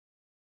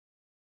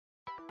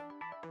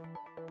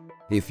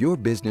If your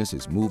business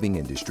is moving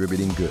and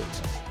distributing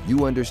goods,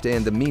 you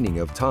understand the meaning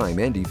of time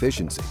and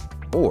efficiency,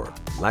 or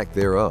lack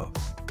thereof.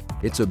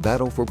 It's a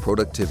battle for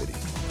productivity,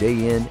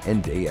 day in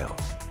and day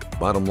out.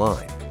 Bottom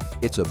line,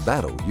 it's a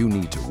battle you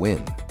need to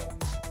win.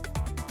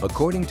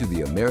 According to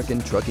the American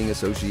Trucking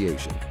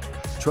Association,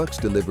 trucks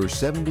deliver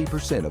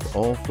 70% of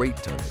all freight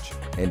tonnage,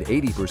 and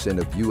 80%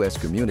 of U.S.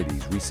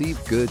 communities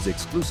receive goods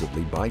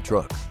exclusively by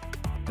truck.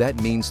 That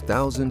means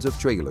thousands of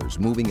trailers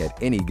moving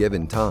at any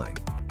given time.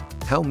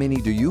 How many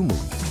do you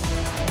move?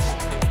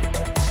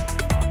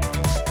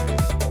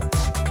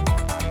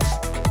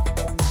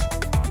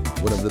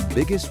 One of the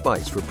biggest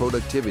fights for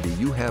productivity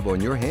you have on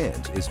your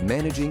hands is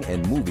managing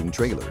and moving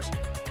trailers.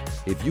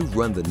 If you've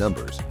run the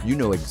numbers, you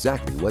know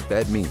exactly what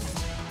that means.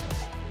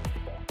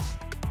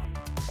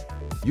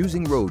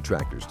 Using road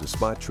tractors to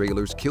spot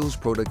trailers kills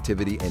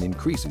productivity and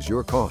increases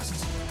your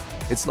costs.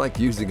 It's like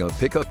using a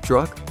pickup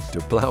truck to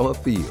plow a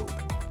field.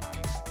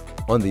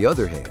 On the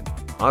other hand,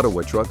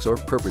 Ottawa trucks are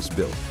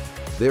purpose-built.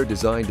 They're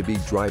designed to be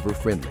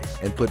driver-friendly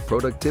and put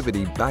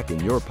productivity back in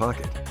your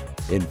pocket.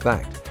 In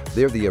fact,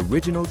 they're the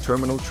original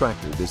terminal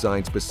tractor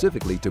designed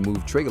specifically to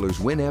move trailers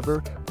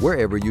whenever,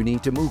 wherever you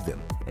need to move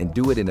them, and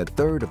do it in a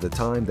third of the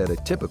time that a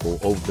typical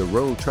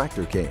over-the-road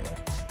tractor can.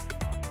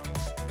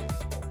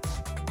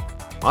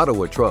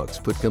 Ottawa trucks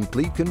put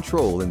complete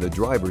control in the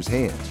driver's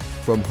hands.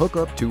 From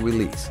hookup to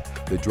release,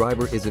 the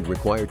driver isn't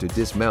required to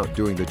dismount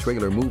during the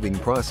trailer moving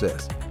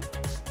process.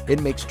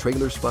 It makes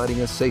trailer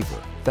spotting a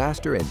safer,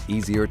 faster, and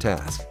easier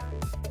task.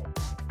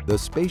 The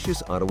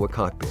spacious Ottawa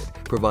cockpit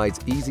provides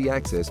easy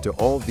access to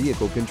all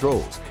vehicle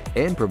controls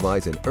and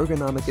provides an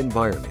ergonomic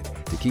environment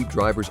to keep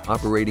drivers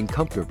operating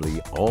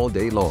comfortably all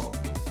day long.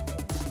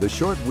 The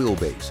short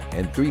wheelbase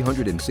and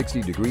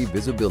 360-degree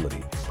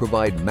visibility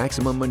provide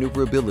maximum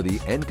maneuverability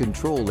and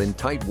control in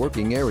tight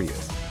working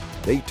areas.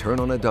 They turn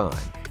on a dime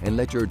and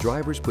let your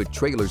drivers put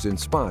trailers in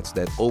spots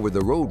that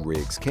over-the-road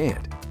rigs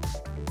can't.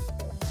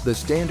 The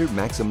standard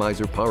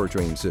Maximizer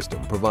powertrain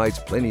system provides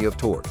plenty of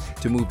torque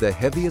to move the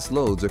heaviest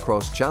loads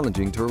across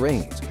challenging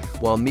terrains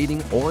while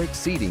meeting or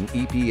exceeding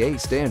EPA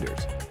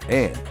standards,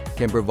 and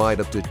can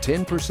provide up to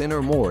 10%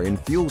 or more in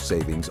fuel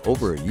savings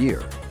over a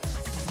year.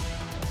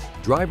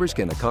 Drivers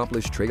can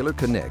accomplish trailer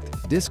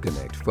connect,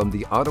 disconnect from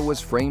the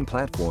Ottawa's frame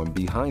platform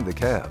behind the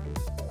cab.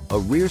 A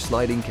rear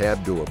sliding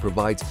cab door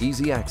provides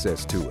easy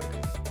access to it.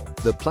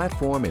 The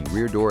platform and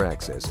rear door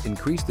access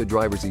increase the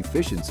driver's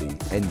efficiency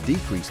and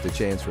decrease the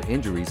chance for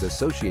injuries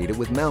associated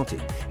with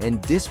mounting and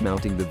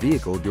dismounting the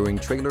vehicle during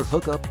trailer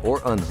hookup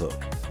or unhook.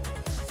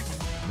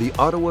 The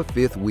Ottawa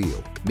fifth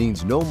wheel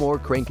means no more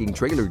cranking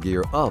trailer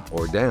gear up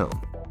or down.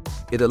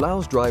 It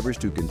allows drivers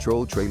to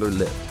control trailer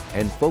lift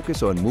and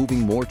focus on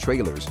moving more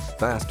trailers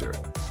faster.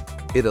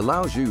 It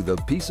allows you the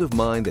peace of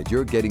mind that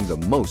you're getting the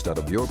most out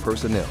of your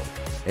personnel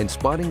and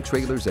spotting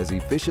trailers as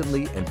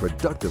efficiently and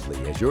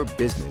productively as your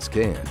business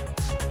can.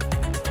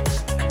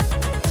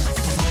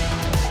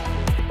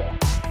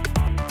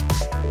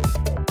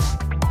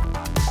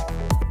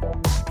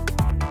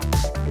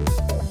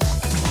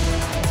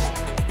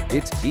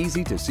 It's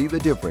easy to see the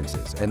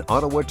differences an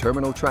Ottawa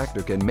terminal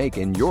tractor can make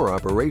in your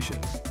operation.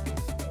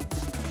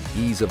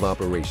 Ease of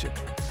operation,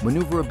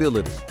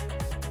 maneuverability,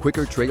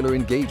 quicker trailer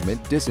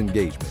engagement,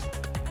 disengagement.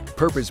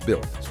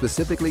 Purpose-built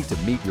specifically to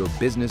meet your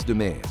business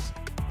demands.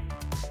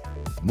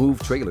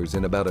 Move trailers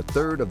in about a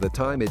third of the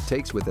time it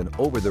takes with an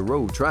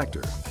over-the-road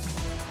tractor.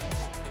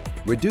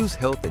 Reduce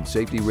health and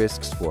safety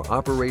risks for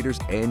operators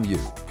and you.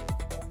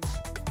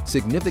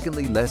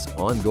 Significantly less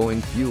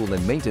ongoing fuel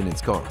and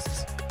maintenance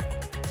costs.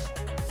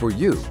 For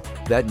you,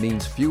 that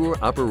means fewer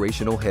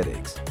operational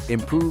headaches,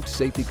 improved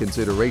safety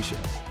consideration,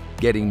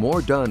 getting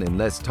more done in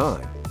less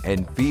time,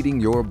 and feeding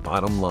your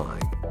bottom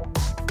line.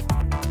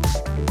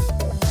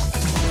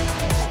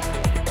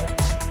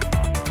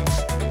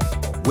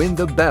 Win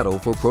the battle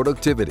for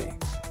productivity.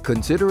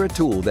 Consider a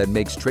tool that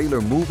makes trailer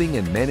moving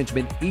and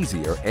management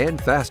easier and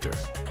faster.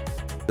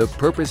 The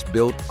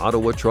purpose-built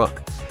Ottawa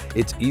truck.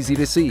 It's easy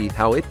to see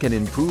how it can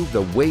improve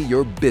the way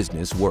your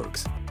business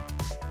works.